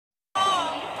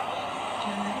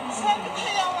Welcome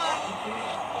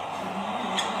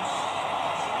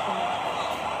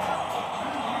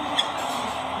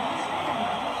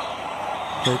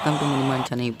to money Maran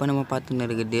channel. இப்போ நம்ம பார்த்துன்னு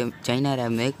இருக்குது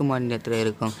சைனாவில் மேற்கு மாநிலத்தில்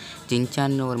இருக்கும்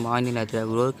ஜின்சான்னு ஒரு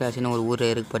மாநிலத்தில் ரோட் கிளாஸ்னு ஒரு ஊரில்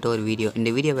ஏற்பட்ட ஒரு வீடியோ.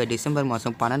 இந்த வீடியோவை டிசம்பர்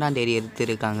மாதம் 12ஆம் தேதி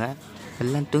எடுத்துருக்காங்க.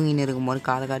 எல்லாம் தூங்கின்னு இருக்கும்போது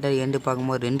காலகாட்டாக எழுந்து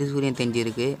பார்க்கும்போது 2 சூரியன்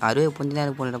தெரிஞ்சிருக்கு. கொஞ்ச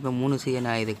நேரம் போனப்போ 3 சூரியன்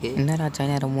ஆகிருக்கு. என்னடா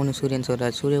சைனாவில் 3 சூரியன்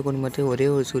சொல்கிறார், சூரிய குடும்பத்தில் ஒரே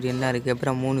ஒரு சூரியன் தான் இருக்குது,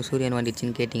 அப்புறம் 3 சூரியன்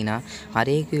வந்துச்சுன்னு கேட்டிங்கன்னா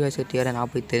அதே கியூரியாசிட்டியோட நான்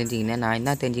போய் தெரிஞ்சுக்கினேன். நான்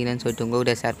என்ன தெரிஞ்சுக்கினேன்னு சொல்லிட்டு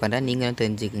உங்கள்கிட்ட ஷேர் பண்ணுறேன், நீங்களும்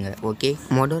தெரிஞ்சுக்குங்க. ஓகே,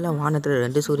 முதல்ல வானத்தில்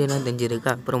 2 சூரியனாக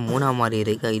தெரிஞ்சிருக்கு, அப்புறம் 3ஆம் மாதிரி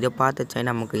இருக்குது. இதை பார்த்த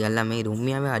சைனா மக்கள் எல்லாமே இது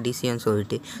உண்மையாகவே அதிசயம்னு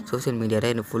சொல்லிட்டு சோஷியல்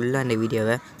மீடியாவில் ஃபுல்லாக இந்த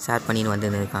வீடியோவை ஷேர் பண்ணின்னு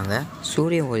வந்துருக்காங்க.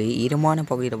 சூரிய ஒளி ஈரமான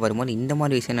பகுதியில் வரும்போது இந்த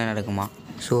மாதிரி விஷயம் நடக்குமா?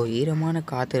 ஸோ ஈரமான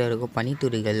காற்றுல இருக்கும்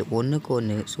பனித்துளிகள் ஒன்றுக்கு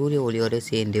ஒன்று சூரிய ஒளியோடு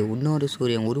சேர்ந்து இன்னொரு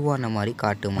சூரியன் உருவான மாதிரி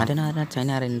காட்டும். அதனால தான்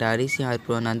சைனா 2 அதிசயம்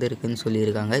அற்புதம் நடந்திருக்குன்னு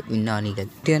சொல்லியிருக்காங்க விஞ்ஞானிகள்.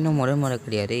 இது என்ன முறை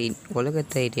கிடையாது,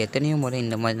 உலகத்தை இது எத்தனையோ முறை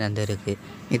இந்த மாதிரி நடந்திருக்கு.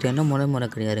 இது என்ன முறை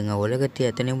கிடையாதுங்க, உலகத்தை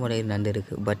எத்தனையோ முறை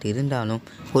நடந்திருக்கு. பட் இருந்தாலும்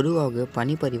பொதுவாக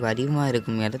பனிப்பதிவு அதிகமாக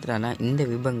இருக்கும் இடத்துலலாம் இந்த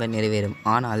விபங்கள் நிறைவேறும்.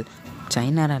 ஆனால்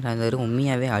சைனாவில் நடந்தது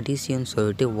உண்மையாகவே அதிசயம்னு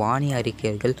சொல்லிட்டு வானிலை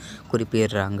அறிக்கைகள்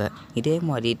குறிப்பிடுறாங்க. இதே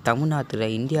மாதிரி தமிழ்நாட்டில்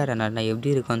இந்தியாவில் நடந்தால்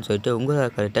எப்படி இருக்குன்னு சொல்லிட்டு உங்களோட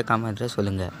கருத்தை கமெண்ட்டில்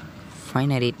சொல்லுங்கள்.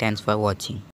 ஃபைனலி தேங்க்ஸ் ஃபார் வாட்சிங்.